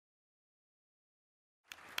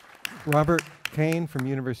Robert Kane from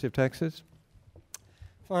University of Texas.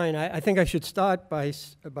 Fine. I think I should start by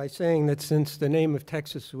saying that since the name of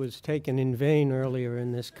Texas was taken in vain earlier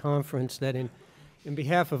in this conference, that in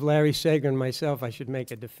behalf of Larry Sager and myself, I should make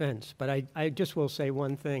a defense. But I just will say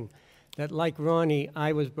one thing, that like Ronnie,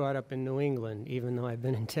 I was brought up in New England, even though I've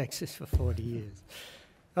been in Texas for 40 years.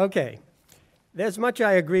 Okay. There's much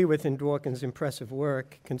I agree with in Dworkin's impressive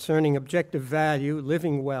work concerning objective value,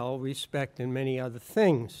 living well, respect, and many other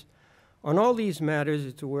things. On all these matters,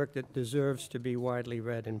 it's a work that deserves to be widely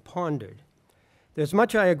read and pondered. There's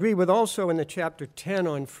much I agree with also in the chapter 10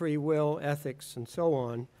 on free will, ethics, and so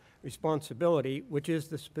on, responsibility, which is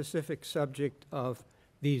the specific subject of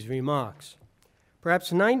these remarks.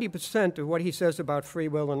 Perhaps 90% of what he says about free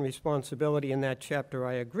will and responsibility in that chapter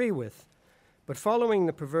I agree with. But following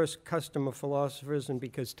the perverse custom of philosophers, and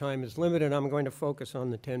because time is limited, I'm going to focus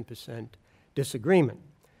on the 10% disagreement.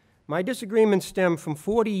 My disagreements stem from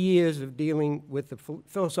 40 years of dealing with the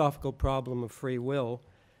philosophical problem of free will,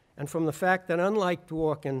 and from the fact that, unlike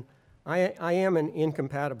Dworkin, I am an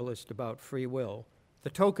incompatibilist about free will.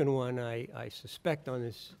 The token one, I suspect, on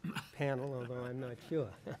this panel, although I'm not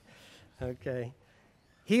sure. Okay.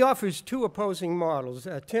 He offers two opposing models.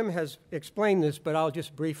 Tim has explained this, but I'll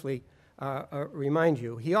just briefly remind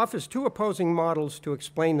you. He offers two opposing models to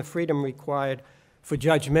explain the freedom required for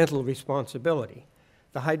judgmental responsibility.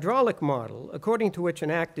 The hydraulic model, according to which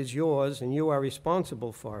an act is yours and you are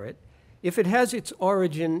responsible for it, if it has its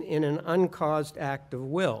origin in an uncaused act of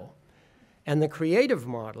will. And the creative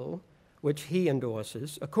model, which he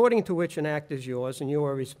endorses, according to which an act is yours and you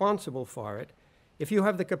are responsible for it, if you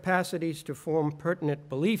have the capacities to form pertinent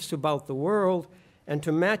beliefs about the world and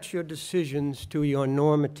to match your decisions to your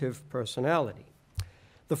normative personality.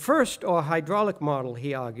 The first, or hydraulic model,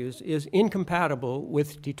 he argues, is incompatible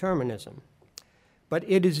with determinism. But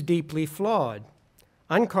it is deeply flawed.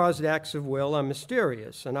 Uncaused acts of will are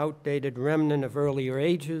mysterious, an outdated remnant of earlier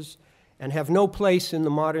ages, and have no place in the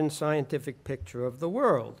modern scientific picture of the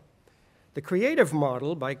world. The creative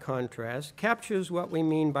model, by contrast, captures what we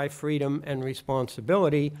mean by freedom and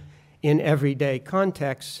responsibility in everyday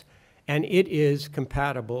contexts, and it is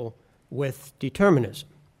compatible with determinism.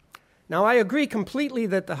 Now, I agree completely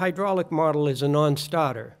that the hydraulic model is a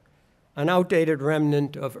non-starter, an outdated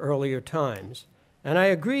remnant of earlier times. And I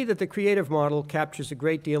agree that the creative model captures a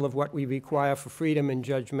great deal of what we require for freedom and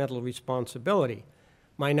judgmental responsibility,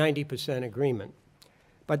 my 90% agreement.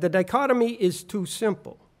 But the dichotomy is too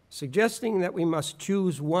simple, suggesting that we must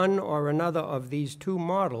choose one or another of these two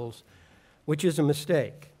models, which is a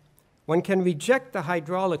mistake. One can reject the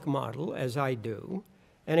hydraulic model, as I do,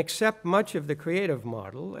 and accept much of the creative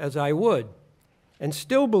model, as I would, and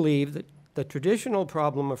still believe that the traditional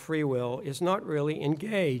problem of free will is not really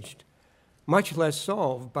engaged, much less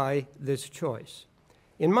solved by this choice.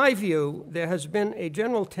 In my view, there has been a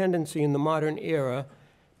general tendency in the modern era,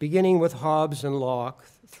 beginning with Hobbes and Locke,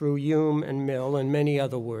 through Hume and Mill and many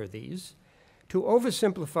other worthies, to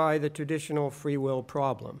oversimplify the traditional free will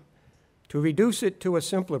problem, to reduce it to a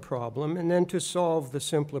simpler problem, and then to solve the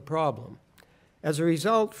simpler problem. As a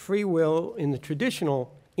result, free will, in the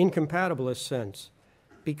traditional incompatibilist sense,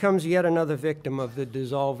 becomes yet another victim of the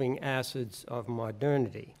dissolving acids of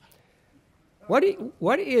modernity. What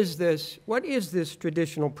is this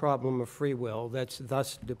traditional problem of free will that's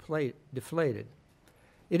thus deflated?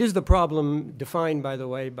 It is the problem defined, by the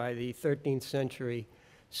way, by the 13th century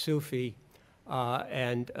Sufi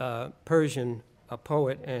and Persian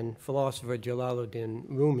poet and philosopher Jalaluddin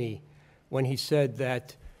Rumi, when he said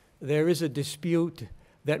that there is a dispute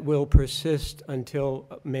that will persist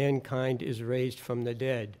until mankind is raised from the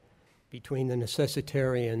dead between the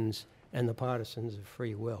necessitarians and the partisans of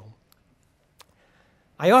free will.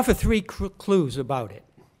 I offer three clues about it,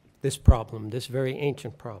 this problem, this very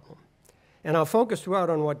ancient problem. And I'll focus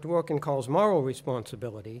throughout on what Dworkin calls moral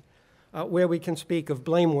responsibility, where we can speak of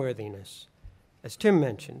blameworthiness, as Tim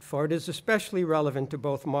mentioned, for it is especially relevant to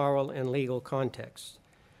both moral and legal contexts.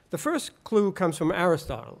 The first clue comes from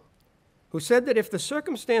Aristotle, who said that if the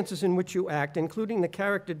circumstances in which you act, including the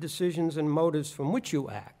character, decisions, and motives from which you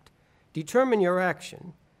act, determine your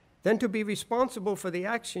action, then to be responsible for the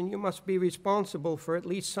action, you must be responsible for at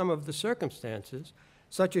least some of the circumstances,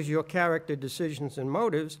 such as your character, decisions, and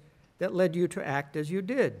motives that led you to act as you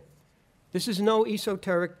did. This is no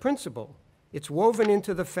esoteric principle. It's woven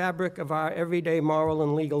into the fabric of our everyday moral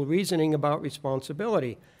and legal reasoning about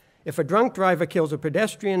responsibility. If a drunk driver kills a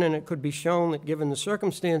pedestrian and it could be shown that given the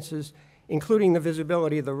circumstances, including the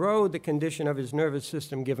visibility of the road, the condition of his nervous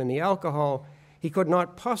system given the alcohol, he could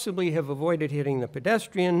not possibly have avoided hitting the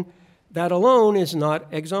pedestrian, that alone is not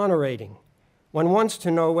exonerating. One wants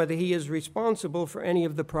to know whether he is responsible for any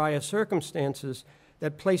of the prior circumstances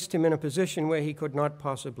that placed him in a position where he could not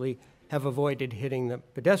possibly have avoided hitting the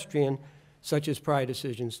pedestrian, such as prior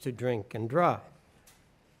decisions to drink and drive.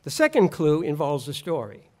 The second clue involves a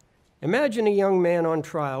story. Imagine a young man on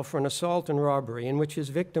trial for an assault and robbery in which his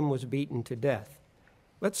victim was beaten to death.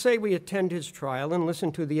 Let's say we attend his trial and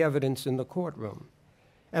listen to the evidence in the courtroom.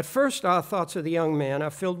 At first, our thoughts of the young man are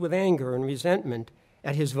filled with anger and resentment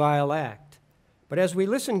at his vile act. But as we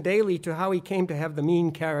listen daily to how he came to have the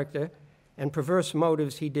mean character and perverse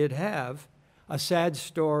motives he did have, a sad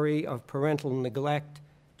story of parental neglect,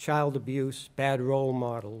 child abuse, bad role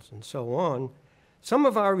models, and so on, some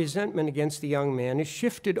of our resentment against the young man is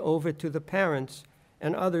shifted over to the parents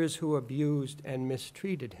and others who abused and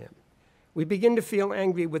mistreated him. We begin to feel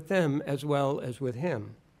angry with them as well as with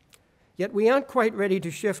him. Yet we aren't quite ready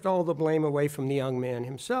to shift all the blame away from the young man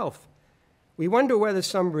himself. We wonder whether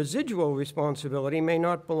some residual responsibility may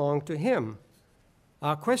not belong to him.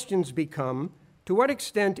 Our questions become, to what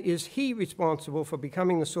extent is he responsible for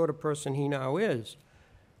becoming the sort of person he now is?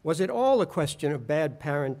 Was it all a question of bad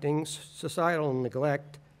parenting, societal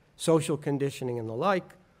neglect, social conditioning, and the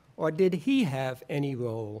like, or did he have any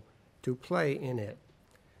role to play in it?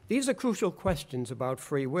 These are crucial questions about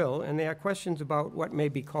free will, and they are questions about what may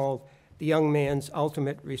be called the young man's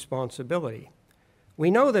ultimate responsibility. We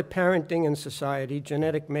know that parenting and society,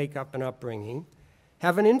 genetic makeup and upbringing,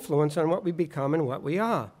 have an influence on what we become and what we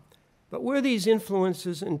are. But were these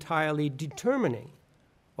influences entirely determining,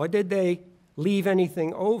 or did they leave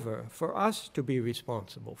anything over for us to be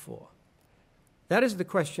responsible for? That is the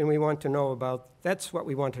question we want to know about. That's what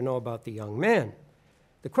we want to know about the young man.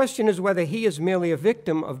 The question is whether he is merely a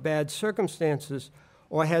victim of bad circumstances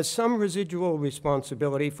or has some residual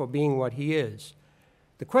responsibility for being what he is.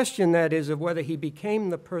 The question, that is, of whether he became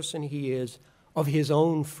the person he is of his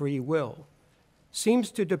own free will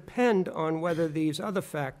seems to depend on whether these other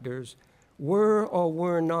factors were or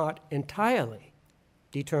were not entirely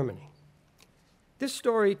determining. This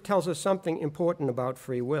story tells us something important about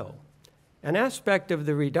free will. An aspect of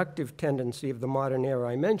the reductive tendency of the modern era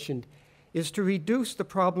I mentioned is to reduce the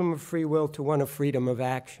problem of free will to one of freedom of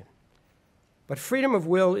action. But freedom of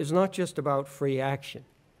will is not just about free action.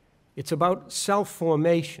 It's about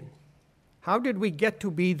self-formation. How did we get to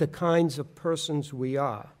be the kinds of persons we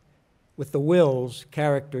are, with the wills,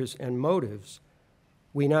 characters, and motives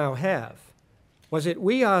we now have? Was it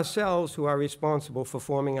we ourselves who are responsible for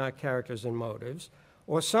forming our characters and motives,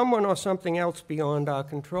 or someone or something else beyond our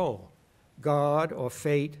control? God or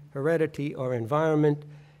fate, heredity or environment,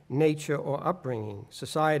 nature or upbringing,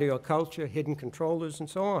 society or culture, hidden controllers, and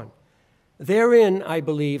so on. Therein, I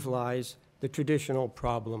believe, lies the traditional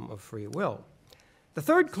problem of free will. The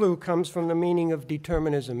third clue comes from the meaning of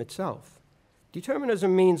determinism itself.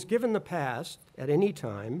 Determinism means, given the past at any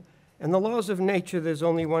time and the laws of nature, there's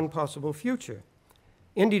only one possible future.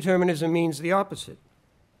 Indeterminism means the opposite.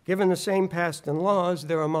 Given the same past and laws,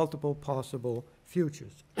 there are multiple possible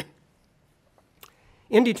futures.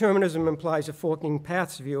 Indeterminism implies a forking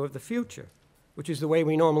paths view of the future, which is the way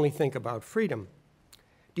we normally think about freedom.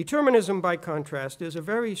 Determinism, by contrast, is a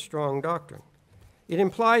very strong doctrine. It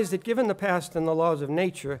implies that given the past and the laws of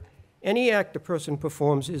nature, any act a person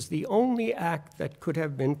performs is the only act that could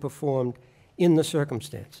have been performed in the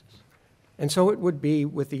circumstances. And so it would be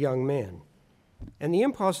with the young man. And the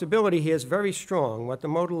impossibility here is very strong, what the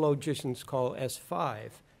modal logicians call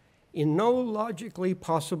S5. In no logically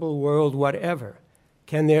possible world whatever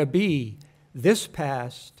can there be this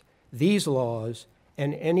past, these laws,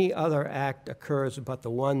 and any other act occurs but the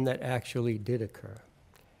one that actually did occur.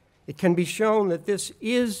 It can be shown that this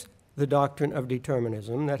is the doctrine of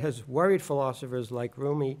determinism that has worried philosophers like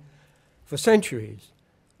Rumi for centuries,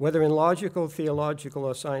 whether in logical, theological,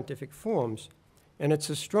 or scientific forms, and it's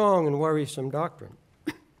a strong and worrisome doctrine.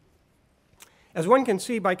 As one can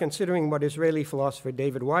see by considering what Israeli philosopher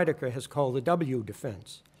David Weidecker has called the W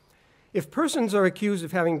defense. If persons are accused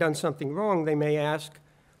of having done something wrong, they may ask,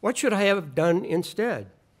 what should I have done instead?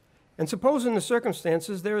 And suppose in the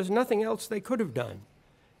circumstances there is nothing else they could have done.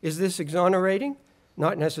 Is this exonerating?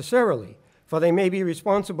 Not necessarily, for they may be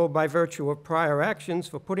responsible by virtue of prior actions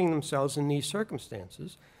for putting themselves in these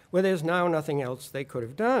circumstances where there's now nothing else they could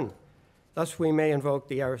have done. Thus, we may invoke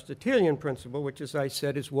the Aristotelian principle, which, as I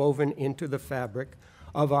said, is woven into the fabric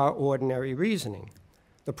of our ordinary reasoning.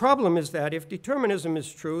 The problem is that if determinism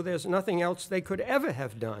is true, there's nothing else they could ever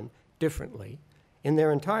have done differently in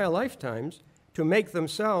their entire lifetimes to make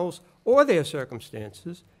themselves or their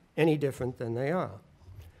circumstances any different than they are.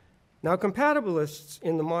 Now, compatibilists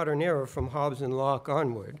in the modern era from Hobbes and Locke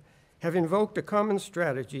onward have invoked a common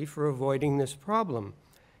strategy for avoiding this problem.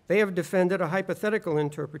 They have defended a hypothetical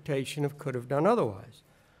interpretation of could have done otherwise.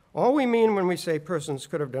 All we mean when we say persons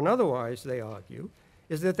could have done otherwise, they argue,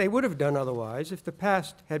 is that they would have done otherwise if the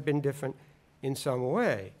past had been different in some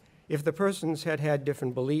way, if the persons had had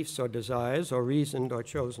different beliefs or desires or reasoned or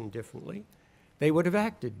chosen differently, they would have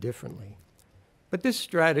acted differently. But this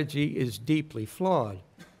strategy is deeply flawed.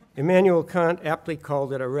 Immanuel Kant aptly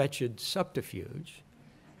called it a wretched subterfuge,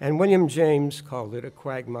 and William James called it a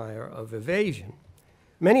quagmire of evasion.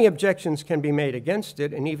 Many objections can be made against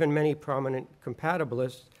it, and even many prominent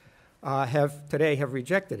compatibilists today have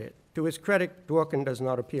rejected it. To his credit, Dworkin does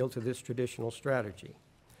not appeal to this traditional strategy.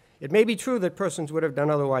 It may be true that persons would have done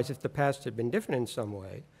otherwise if the past had been different in some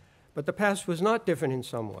way, but the past was not different in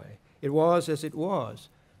some way. It was as it was.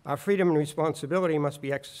 Our freedom and responsibility must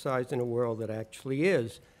be exercised in a world that actually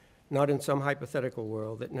is, not in some hypothetical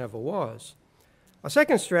world that never was. A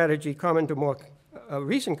second strategy common to more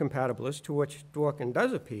recent compatibilists, to which Dworkin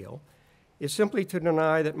does appeal, is simply to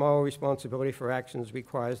deny that moral responsibility for actions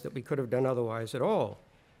requires that we could have done otherwise at all.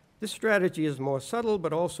 This strategy is more subtle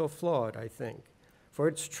but also flawed, I think. For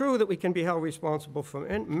it's true that we can be held responsible for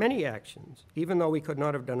many actions, even though we could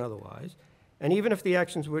not have done otherwise, and even if the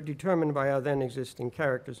actions were determined by our then existing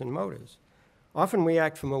characters and motives. Often we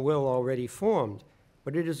act from a will already formed,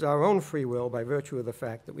 but it is our own free will by virtue of the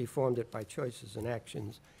fact that we formed it by choices and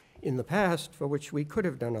actions in the past for which we could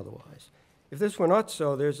have done otherwise. If this were not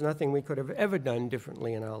so, there's nothing we could have ever done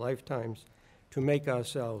differently in our lifetimes to make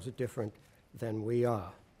ourselves different than we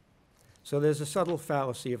are. So there's a subtle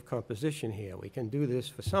fallacy of composition here. We can do this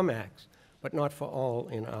for some acts, but not for all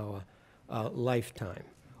in our lifetime.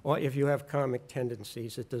 Or if you have karmic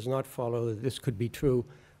tendencies, it does not follow that this could be true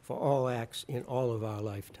for all acts in all of our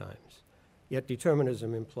lifetimes. Yet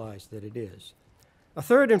determinism implies that it is. A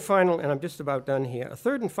third and final, and I'm just about done here, a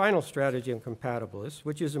third and final strategy of compatibilists,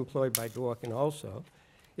 which is employed by Dworkin also,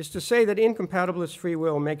 is to say that incompatibilist free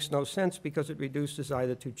will makes no sense because it reduces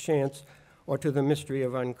either to chance or to the mystery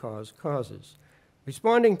of uncaused causes.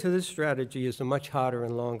 Responding to this strategy is a much harder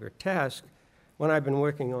and longer task, one I've been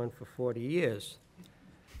working on for 40 years,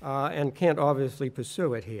 and can't obviously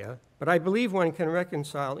pursue it here. But I believe one can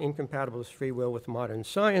reconcile incompatibilist free will with modern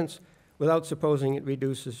science without supposing it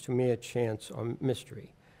reduces to mere chance or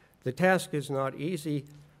mystery. The task is not easy,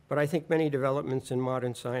 but I think many developments in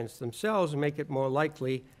modern science themselves make it more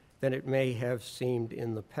likely than it may have seemed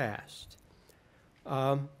in the past.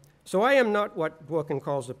 So I am not what Dworkin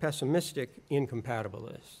calls a pessimistic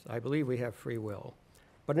incompatibilist. I believe we have free will,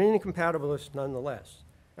 but an incompatibilist nonetheless.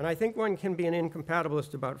 And I think one can be an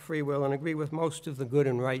incompatibilist about free will and agree with most of the good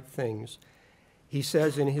and right things he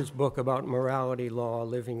says in his book about morality, law,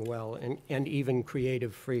 living well, and even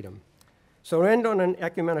creative freedom. So to end on an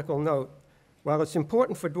ecumenical note, while it's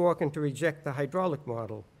important for Dworkin to reject the hydraulic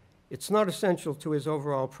model, it's not essential to his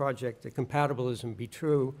overall project that compatibilism be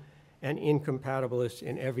true and incompatibilists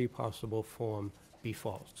in every possible form be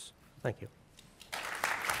false. Thank you.